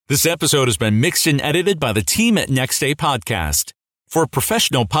This episode has been mixed and edited by the team at Next Day Podcast. For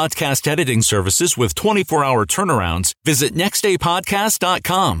professional podcast editing services with 24-hour turnarounds, visit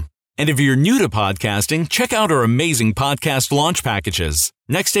nextdaypodcast.com. And if you're new to podcasting, check out our amazing podcast launch packages.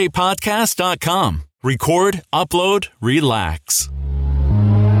 nextdaypodcast.com. Record, upload, relax.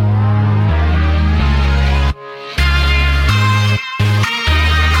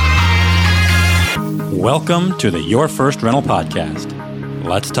 Welcome to the Your First Rental Podcast.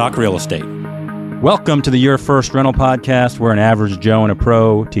 Let's talk real estate. Welcome to the Your First Rental Podcast, where an average Joe and a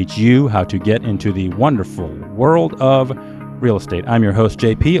pro teach you how to get into the wonderful world of real estate. I'm your host,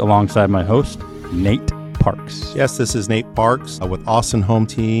 JP, alongside my host, Nate Parks. Yes, this is Nate Parks with Austin Home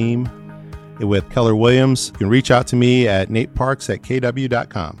Team with Keller Williams. You can reach out to me at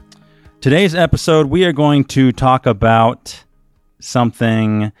nateparks@kw.com. Today's episode, we are going to talk about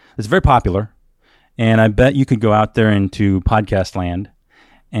something that's very popular, and I bet you could go out there into podcast land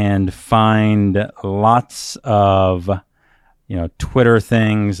and find lots of, Twitter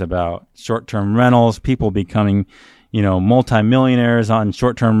things about short-term rentals, people becoming, multimillionaires on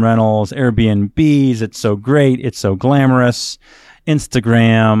short-term rentals, Airbnbs. It's so great. It's so glamorous.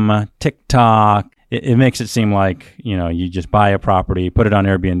 Instagram, TikTok. It makes it seem like, you just buy a property, put it on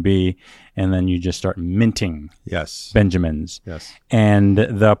Airbnb, and then you just start minting Benjamins. Yes. And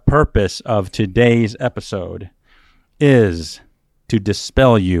the purpose of today's episode is to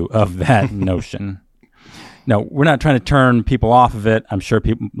dispel you of that notion. No, we're not trying to turn people off of it. I'm sure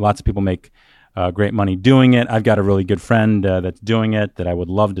lots of people make great money doing it. I've got a really good friend that's doing it that I would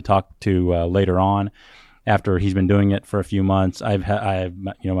love to talk to later on after he's been doing it for a few months.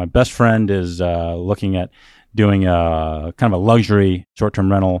 My best friend is looking at doing a kind of a luxury short-term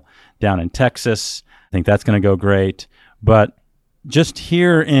rental down in Texas. I think that's going to go great. But just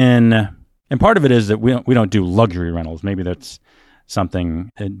here and part of it is that we don't do luxury rentals. Maybe that's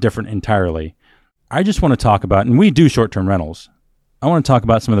something different entirely. I just want to talk about, and we do short-term rentals, I want to talk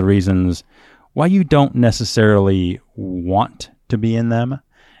about some of the reasons why you don't necessarily want to be in them,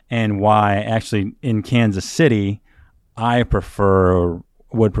 and why actually in Kansas City, I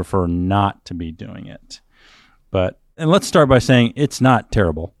would prefer not to be doing it. And let's start by saying it's not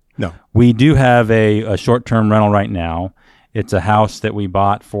terrible. No. We do have a short-term rental right now. It's a house that we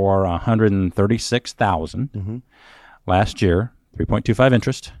bought for $136,000 last year. 3.25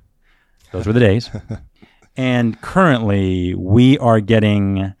 interest. Those were the days. And currently, we are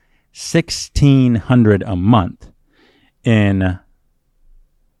getting $1,600 a month in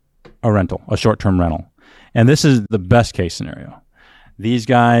a rental, a short-term rental. And this is the best case scenario. These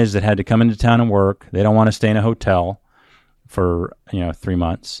guys that had to come into town and work, they don't want to stay in a hotel for 3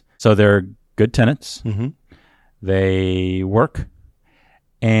 months. So they're good tenants. Mm-hmm. They work.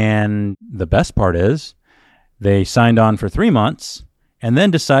 And the best part is, they signed on for 3 months and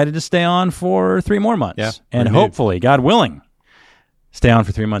then decided to stay on for 3 more months. Yeah, and hopefully, God willing, stay on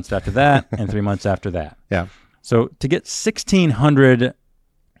for 3 months after that and 3 months after that. Yeah. So to get $1,600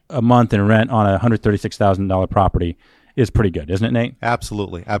 a month in rent on a $136,000 property is pretty good, isn't it, Nate?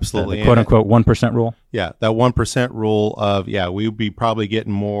 Absolutely. The quote-unquote 1% rule? Yeah, that 1% rule of, we would be probably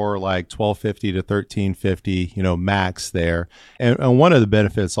getting more like $1,250 to $1,350, max there. And one of the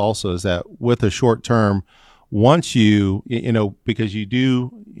benefits also is that with a short term, once because you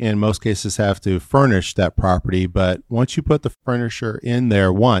do in most cases have to furnish that property, but once you put the furniture in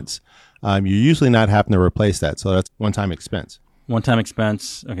there once, you're usually not having to replace that. So that's one-time expense. One-time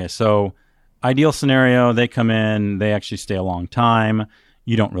expense. Okay, so ideal scenario, they come in, they actually stay a long time.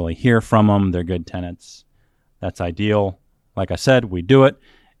 You don't really hear from them. They're good tenants. That's ideal. Like I said, we do it.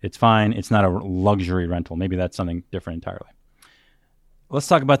 It's fine. It's not a luxury rental. Maybe that's something different entirely. Let's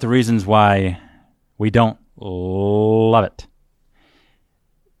talk about the reasons why we don't love it.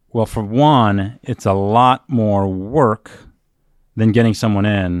 Well, for one, it's a lot more work than getting someone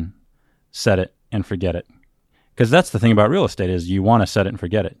in, set it, and forget it. Because that's the thing about real estate is you want to set it and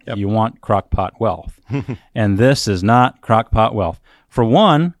forget it. Yep. You want crock-pot wealth. And this is not crock-pot wealth. For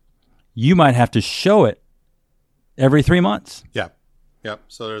one, you might have to show it every 3 months. Yeah. Yep.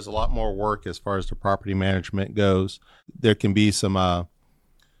 So there's a lot more work as far as the property management goes. There can be some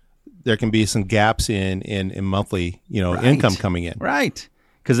gaps in monthly, Right. income coming in. Right.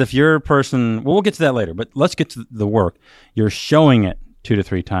 Because if you're a person, we'll get to that later, but let's get to the work. You're showing it 2 to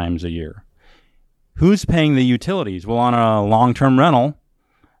 3 times a year. Who's paying the utilities? Well, on a long-term rental,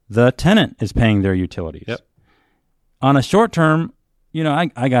 the tenant is paying their utilities. Yep. On a short-term,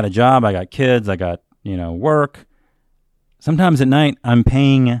 I got a job, I got kids, I got, work. Sometimes at night, I'm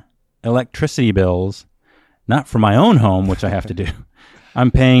paying electricity bills, not for my own home, which I have to do. I'm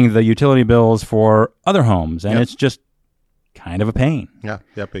paying the utility bills for other homes, and it's just kind of a pain. Yeah.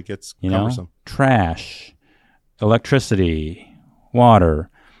 Yep. It gets You cumbersome. know, trash, electricity, water.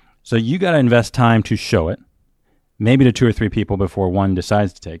 So you got to invest time to show it, maybe to 2 or 3 people before one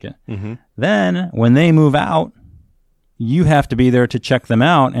decides to take it. Mm-hmm. Then when they move out, you have to be there to check them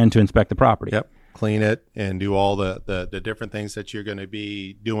out and to inspect the property. Yep. Clean it and do all the different things that you're going to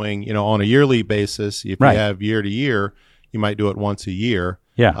be doing, you know, on a yearly basis. If Right. you have year to year, you might do it once a year.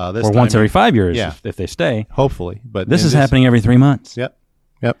 Yeah, This or once time every 5 years Yeah. if they stay. hopefully. But This in is happening every 3 months. Yep.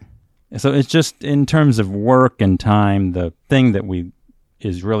 Yep. So it's just in terms of work and time, the thing that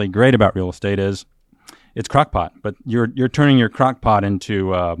is really great about real estate is it's crockpot, but you're turning your crockpot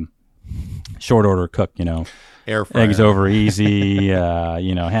into short order cook, you know. Air fryer. Eggs over easy,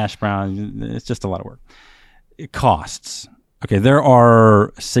 you know, hash brown. It's just a lot of work. It costs. Okay, there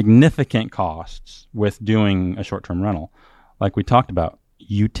are significant costs with doing a short-term rental. Like we talked about,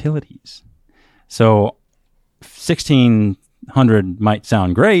 utilities. So $1,600 might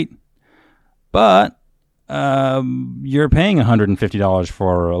sound great, but you're paying $150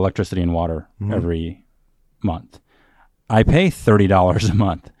 for electricity and water every month. I pay $30 a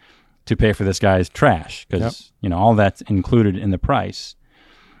month to pay for this guy's trash because you know all that's included in the price.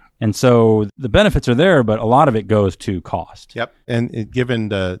 And so the benefits are there, but a lot of it goes to cost. Yep. And given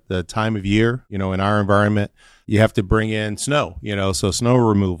the time of year, you know, in our environment, you have to bring in snow, you know, so snow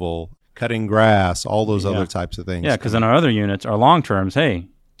removal, cutting grass, all those other types of things. Yeah, because in our other units, our long terms, hey,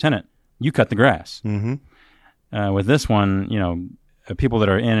 tenant, you cut the grass. Mm-hmm. With this one, you know, people that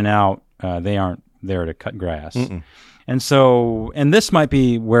are in and out, they aren't there to cut grass. Mm-mm. And so, and this might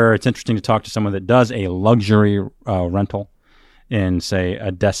be where it's interesting to talk to someone that does a luxury rental in, say,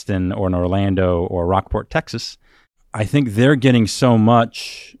 a Destin or an Orlando or Rockport, Texas. I think they're getting so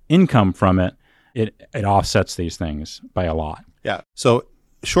much income from it, it offsets these things by a lot. Yeah. So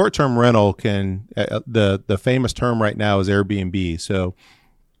short-term rental can, the famous term right now is Airbnb. So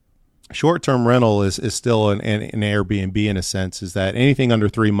short-term rental is still an Airbnb in a sense, is that anything under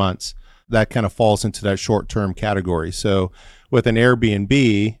 3 months, that kind of falls into that short-term category. So with an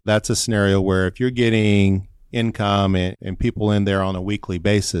Airbnb, that's a scenario where if you're getting income and people in there on a weekly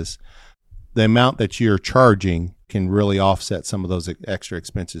basis, the amount that you're charging can really offset some of those extra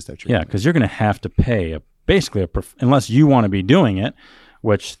expenses that you're Yeah, because you're going to have to pay unless you want to be doing it,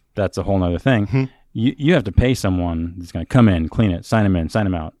 which that's a whole other thing. Mm-hmm. You have to pay someone that's going to come in, clean it, sign them in, sign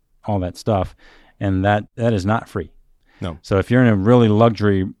them out, all that stuff. And that is not free. No. So if you're in a really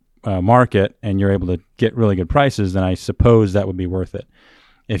luxury market and you're able to get really good prices, then I suppose that would be worth it.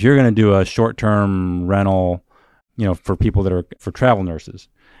 If you're going to do a short-term rental, you know, for people that are for travel nurses,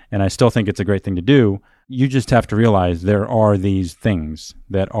 and I still think it's a great thing to do, you just have to realize there are these things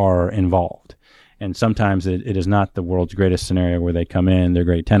that are involved. And sometimes it is not the world's greatest scenario where they come in, they're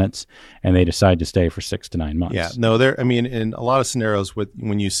great tenants, and they decide to stay for 6 to 9 months. Yeah, no, I mean, in a lot of scenarios,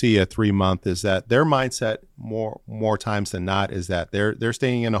 when you see a 3 month, is that their mindset more times than not is that they're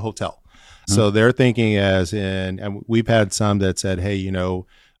staying in a hotel, so they're thinking and we've had some that said, hey, you know,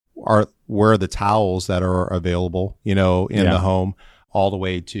 where are the towels that are available, you know, in the home, all the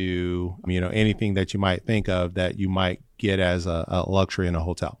way to, you know, anything that you might think of that you might get as a luxury in a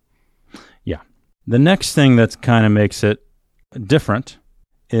hotel. Yeah. The next thing that kind of makes it different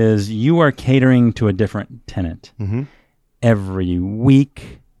is you are catering to a different tenant every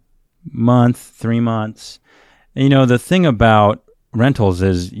week, month, 3 months. And, you know, the thing about rentals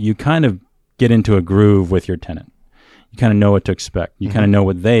is you kind of get into a groove with your tenant. You kind of know what to expect. You kind of know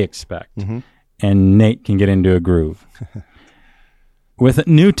what they expect. And Nate can get into a groove. With a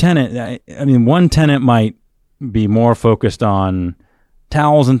new tenant, I mean, one tenant might be more focused on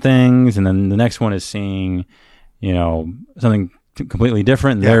towels and things, and then the next one is seeing, you know, something completely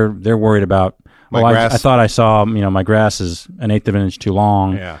different. And they're worried about, I thought I saw, you know, my grass is 1/8 of an inch too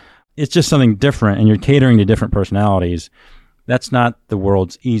long. Yeah. It's just something different, and you're catering to different personalities. That's not the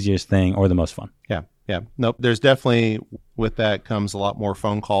world's easiest thing or the most fun. Yeah. Yeah. Nope. There's definitely, with that comes a lot more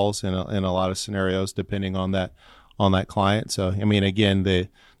phone calls in a lot of scenarios, depending on that client. So, I mean, again, the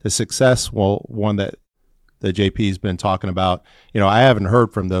success, one that the JP's been talking about, you know, I haven't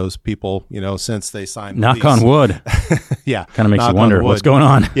heard from those people, you know, since they signed the Knock lease. on wood. Yeah. Kind of makes Knock you wonder on wood. what's going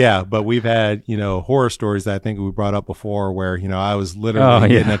on. Yeah. But we've had, you know, horror stories that I think we brought up before where, you know, I was literally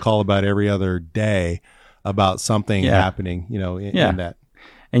getting a call about every other day about something happening, you know, in that.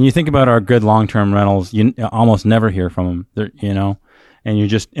 And you think about our good long-term rentals, you almost never hear from them, they're, you know, and you're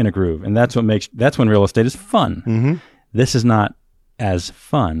just in a groove. And that's when real estate is fun. This is not as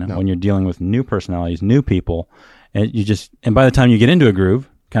fun when you're dealing with new personalities, new people, and by the time you get into a groove,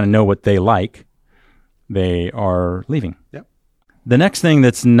 kind of know what they like, they are leaving. Yep. The next thing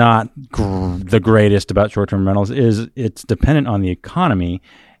that's not the greatest about short-term rentals is it's dependent on the economy.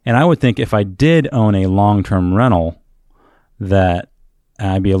 And I would think if I did own a long-term rental, that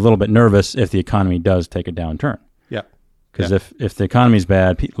I'd be a little bit nervous if the economy does take a downturn. Yeah. Because if the economy's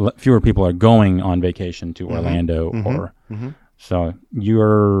bad, fewer people are going on vacation to Orlando, so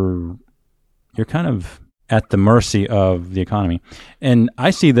you're kind of at the mercy of the economy. And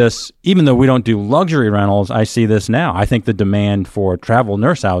I see this, even though we don't do luxury rentals, I see this now. I think the demand for travel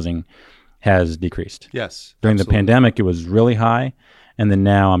nurse housing has decreased. Yes. During absolutely. the pandemic, it was really high, and then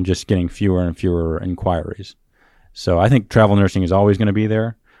now I'm just getting fewer and fewer inquiries. So I think travel nursing is always going to be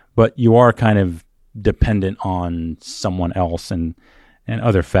there, but you are kind of dependent on someone else and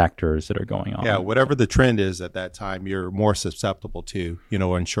other factors that are going on. Yeah, whatever the trend is at that time, you're more susceptible to,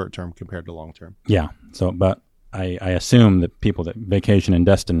 in short term compared to long term. Yeah. So, but I assume that people that vacation in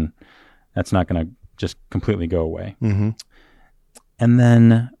Destin, that's not going to just completely go away. Mm-hmm. And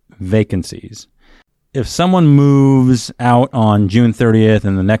then vacancies. If someone moves out on June 30th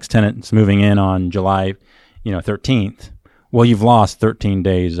and the next tenant's moving in on July, 13th, well, you've lost 13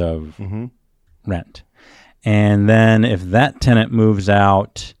 days of rent. And then if that tenant moves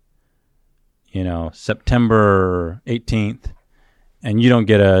out, September 18th, and you don't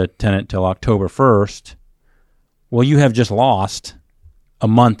get a tenant till October 1st, well, you have just lost a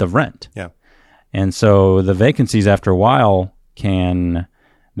month of rent. Yeah. And so the vacancies after a while can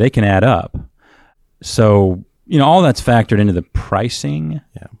add up. So, all that's factored into the pricing.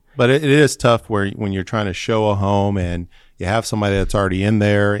 Yeah. But it is tough when you're trying to show a home and you have somebody that's already in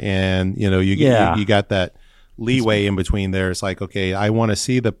there and, you got that leeway in between there. It's like, okay, I want to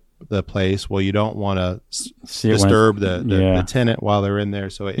see the place. Well, you don't want to disturb the tenant while they're in there.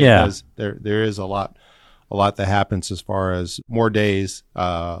 So it does, there is a lot that happens as far as more days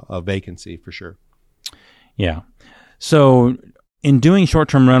of vacancy for sure. Yeah. So in doing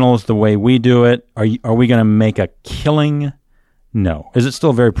short-term rentals the way we do it, are we going to make a killing? No. Is it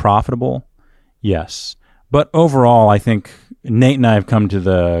still very profitable? Yes. But overall, I think Nate and I have come to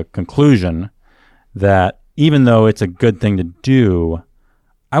the conclusion that even though it's a good thing to do,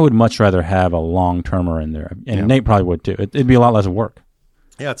 I would much rather have a long-termer in there. And Nate probably would too. It'd be a lot less work.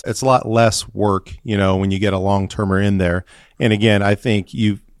 Yeah, it's a lot less work, when you get a long-termer in there. And again, I think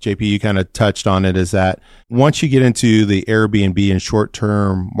JP, you kind of touched on it, is that once you get into the Airbnb and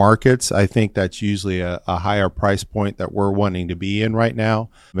short-term markets, I think that's usually a higher price point that we're wanting to be in right now.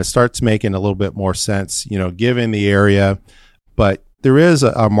 It starts making a little bit more sense, given the area. But there is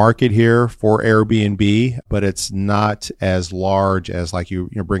a market here for Airbnb, but it's not as large as like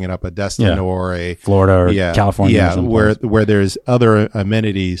you're bringing up a Destin or a Florida or California. Yeah, where there's other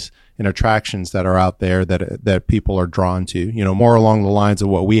amenities and attractions that are out there that people are drawn to. More along the lines of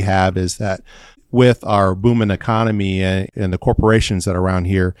what we have is that with our booming economy and the corporations that are around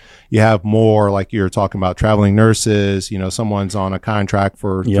here, you have more, like you're talking about, traveling nurses, someone's on a contract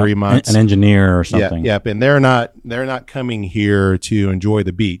for 3 months. An engineer or something. Yep. And they're not coming here to enjoy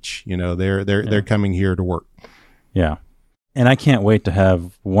the beach. They're coming here to work. Yeah. And I can't wait to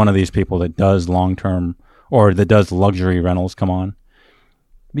have one of these people that does long-term or that does luxury rentals come on.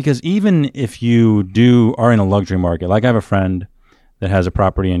 Because even if you are in a luxury market, like I have a friend that has a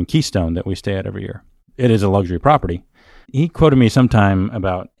property in Keystone that we stay at every year. It is a luxury property. He quoted me sometime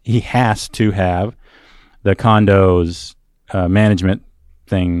about he has to have the condo's management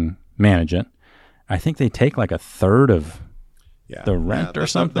thing manage it. I think they take like a third of the rent or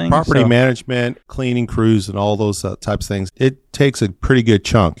something. The property management, cleaning crews, and all those types of things, it takes a pretty good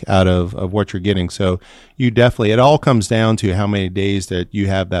chunk out of what you're getting. So it all comes down to how many days that you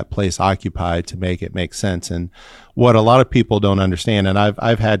have that place occupied to make it make sense. And what a lot of people don't understand, and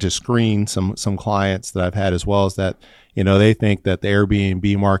I've had to screen some clients that I've had as well, is that, they think that the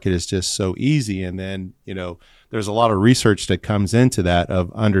Airbnb market is just so easy. And then, there's a lot of research that comes into that of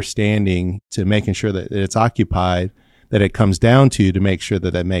understanding to making sure that it's occupied, that it comes down to make sure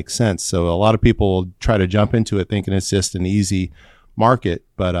that makes sense. So a lot of people will try to jump into it thinking it's just an easy market,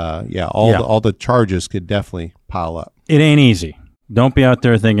 but all the charges could definitely pile up. It ain't easy. Don't be out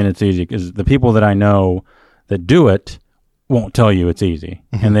there thinking it's easy, because the people that I know that do it won't tell you it's easy,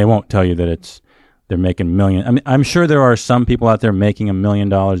 and they won't tell you that they're making millions. I mean, I'm sure there are some people out there making $1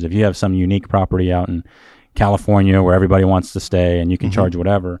 million if you have some unique property out in California where everybody wants to stay and you can charge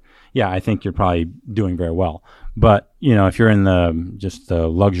whatever. Yeah, I think you're probably doing very well. But, if you're in the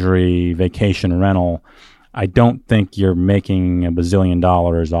luxury vacation rental, I don't think you're making $1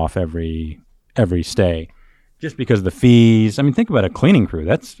 bazillion off every stay. Just because of the fees. I mean, think about a cleaning crew.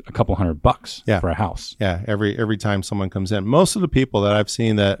 That's a couple $100 for a house. Yeah, every time someone comes in. Most of the people that I've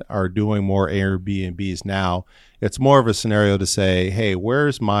seen that are doing more Airbnbs now, it's more of a scenario to say, hey,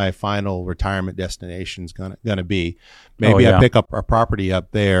 where's my final retirement destination's gonna be? Maybe I pick up a property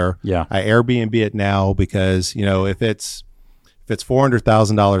up there. Yeah. I Airbnb it now because, if it's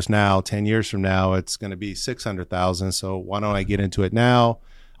 $400,000 now, 10 years from now, it's going to be $600,000. So why don't I get into it now?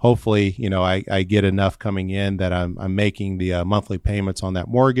 Hopefully, I get enough coming in that I'm making the monthly payments on that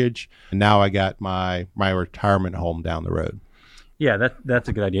mortgage. And now I got my retirement home down the road. Yeah, that's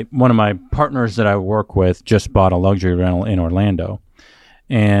a good idea. One of my partners that I work with just bought a luxury rental in Orlando.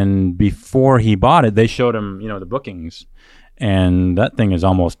 And before he bought it, they showed him, the bookings. And that thing is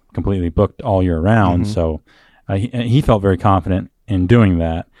almost completely booked all year round. Mm-hmm. So he felt very confident in doing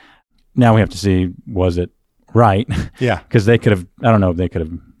that. Now we have to see, was it right? Yeah. Because they could have, I don't know if they could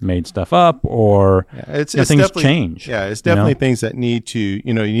have made stuff up or it's things change. Yeah, it's definitely things that need to,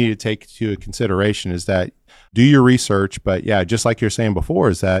 you need to take to consideration is that do your research. But yeah, just like you're saying before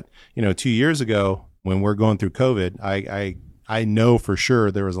is that, 2 years ago when we're going through COVID, I know for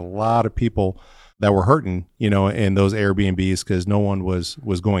sure there was a lot of people that were hurting, in those Airbnbs because no one was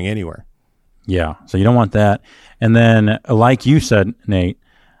going anywhere. Yeah. So you don't want that. And then like you said, Nate,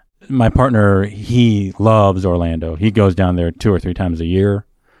 my partner, he loves Orlando. He goes down there 2 or 3 times a year.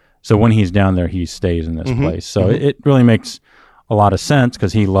 So when he's down there, he stays in this place. So it really makes a lot of sense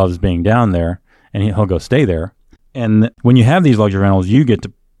because he loves being down there and he'll go stay there. And when you have these luxury rentals, you get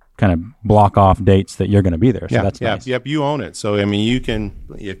to kind of block off dates that you're going to be there. So that's nice. Yep, you own it. So, I mean, you can,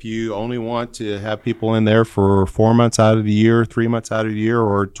 if you only want to have people in there for 4 months out of the year, 3 months out of the year,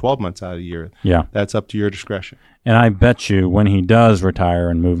 or 12 months out of the year, that's up to your discretion. And I bet you when he does retire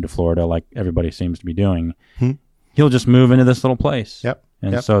and move to Florida, like everybody seems to be doing, he'll just move into this little place. Yep.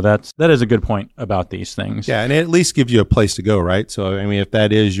 And so that is a good point about these things. Yeah, and it at least gives you a place to go, right? So, I mean, if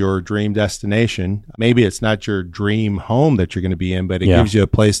that is your dream destination, maybe it's not your dream home that you're going to be in, but it gives you a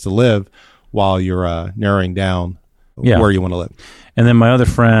place to live while you're narrowing down where you want to live. And then my other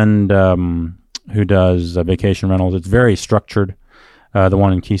friend who does vacation rentals, it's very structured, the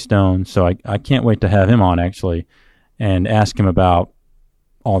one in Keystone. So I can't wait to have him on, actually, and ask him about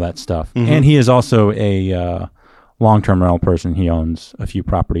all that stuff. Mm-hmm. And he is also a long-term rental person. He owns a few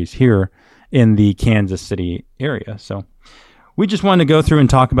properties here in the Kansas City area. So we just wanted to go through and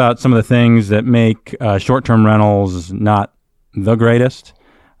talk about some of the things that make short-term rentals not the greatest.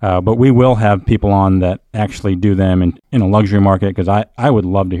 But we will have people on that actually do them in a luxury market because I would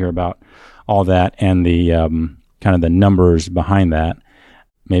love to hear about all that and the kind of the numbers behind that.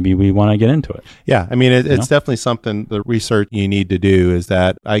 Maybe we want to get into it. Yeah. I mean, it's definitely something, the research you need to do is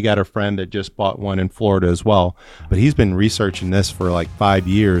that I got a friend that just bought one in Florida as well, but he's been researching this for like 5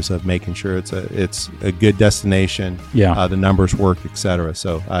 years of making sure it's a good destination. Yeah. The numbers work, et cetera.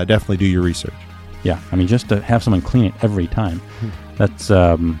 So definitely do your research. Yeah. I mean, just to have someone clean it every time, that's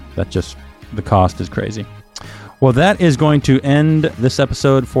just, the cost is crazy. Well, that is going to end this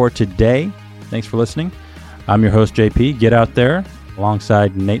episode for today. Thanks for listening. I'm your host, JP. Get out there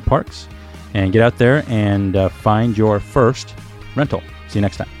alongside Nate Parks and get out there and find your first rental. See you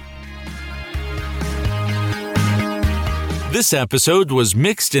next time. This episode was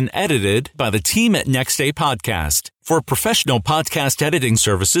mixed and edited by the team at Next Day Podcast. For professional podcast editing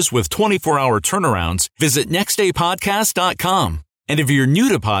services with 24-hour turnarounds, visit nextdaypodcast.com. And if you're new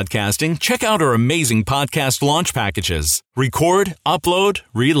to podcasting, check out our amazing podcast launch packages. Record, upload,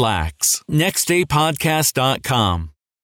 relax. nextdaypodcast.com.